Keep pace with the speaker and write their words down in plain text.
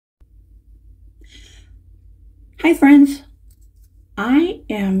Hi friends, I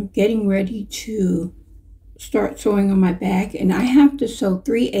am getting ready to start sewing on my bag and I have to sew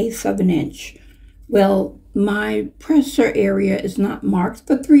 3/8 of an inch. Well, my presser area is not marked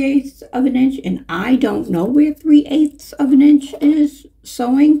for 3/8 of an inch and I don't know where 3/8 of an inch is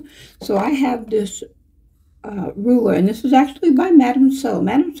sewing. So I have this ruler, and this is actually by Madame Sew.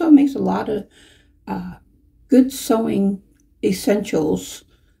 Madame Sew makes a lot of good sewing essentials,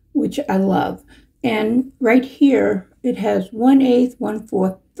 which I love. And right here, it has 1/8,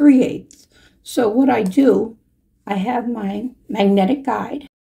 1/4, 3/8. So what I do, I have my magnetic guide,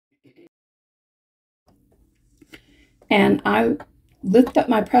 and I lift up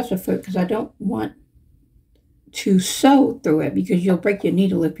my presser foot because I don't want to sew through it because you'll break your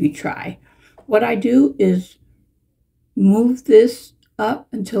needle if you try. What I do is move this up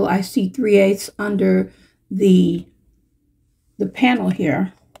until I see 3/8 under the panel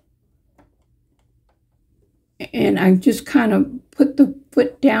here, and I just kind of put the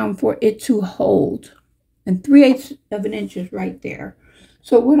foot down for it to hold, and 3/8 of an inch is right there.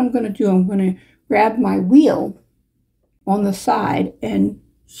 So what I'm going to do, I'm going to grab my wheel on the side and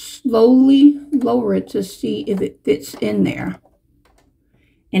slowly lower it to see if it fits in there,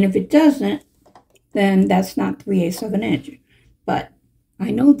 and if it doesn't, then that's not 3/8 of an inch. But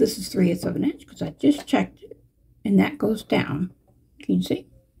I know this is 3/8 of an inch because I just checked it, and that goes down. Can you see?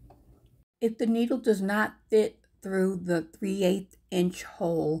 If the needle does not fit through the 3/8 inch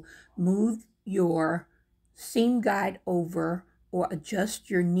hole, move your seam guide over or adjust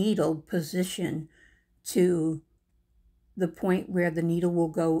your needle position to the point where the needle will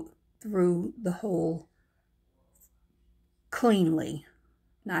go through the hole cleanly,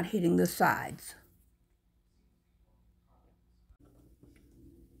 not hitting the sides.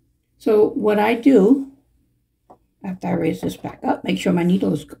 So what I do, after I raise this back up, make sure my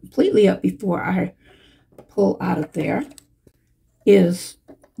needle is completely up before I pull out of there, is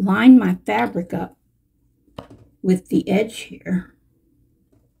line my fabric up with the edge here,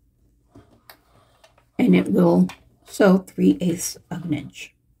 and it will sew 3/8 of an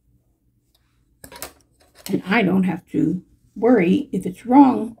inch. And I don't have to worry if it's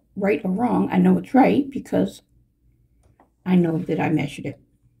wrong, right or wrong. I know it's right because I know that I measured it.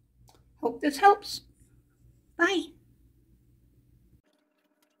 Hope this helps. Bye.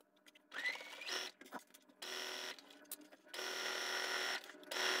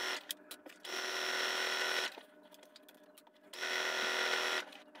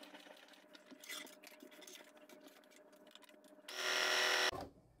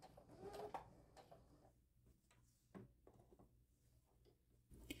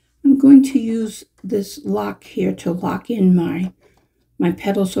 I'm going to use this lock here to lock in my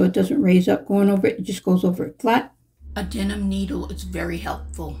pedal so it doesn't raise up going over it. It just goes over it flat. A denim needle is very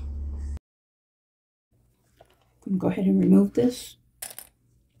helpful. I'm going to go ahead and remove this.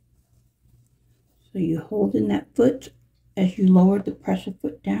 So you hold in that foot as you lower the presser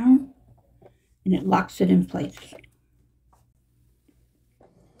foot down, and it locks it in place.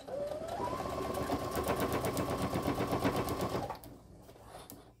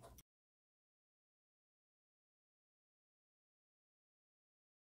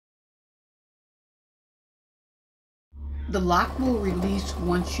 The lock will release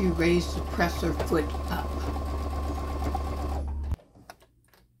once you raise the presser foot up.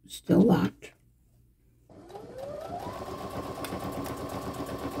 Still locked.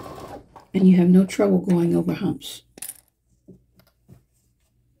 And you have no trouble going over humps.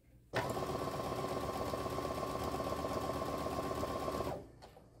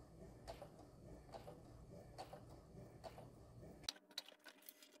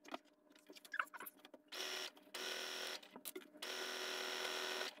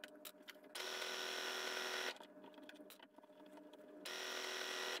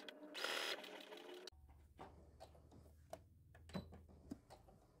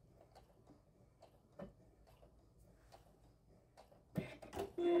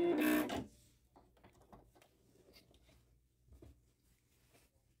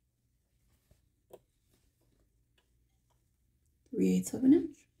 Three-eighths of an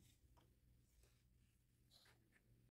inch.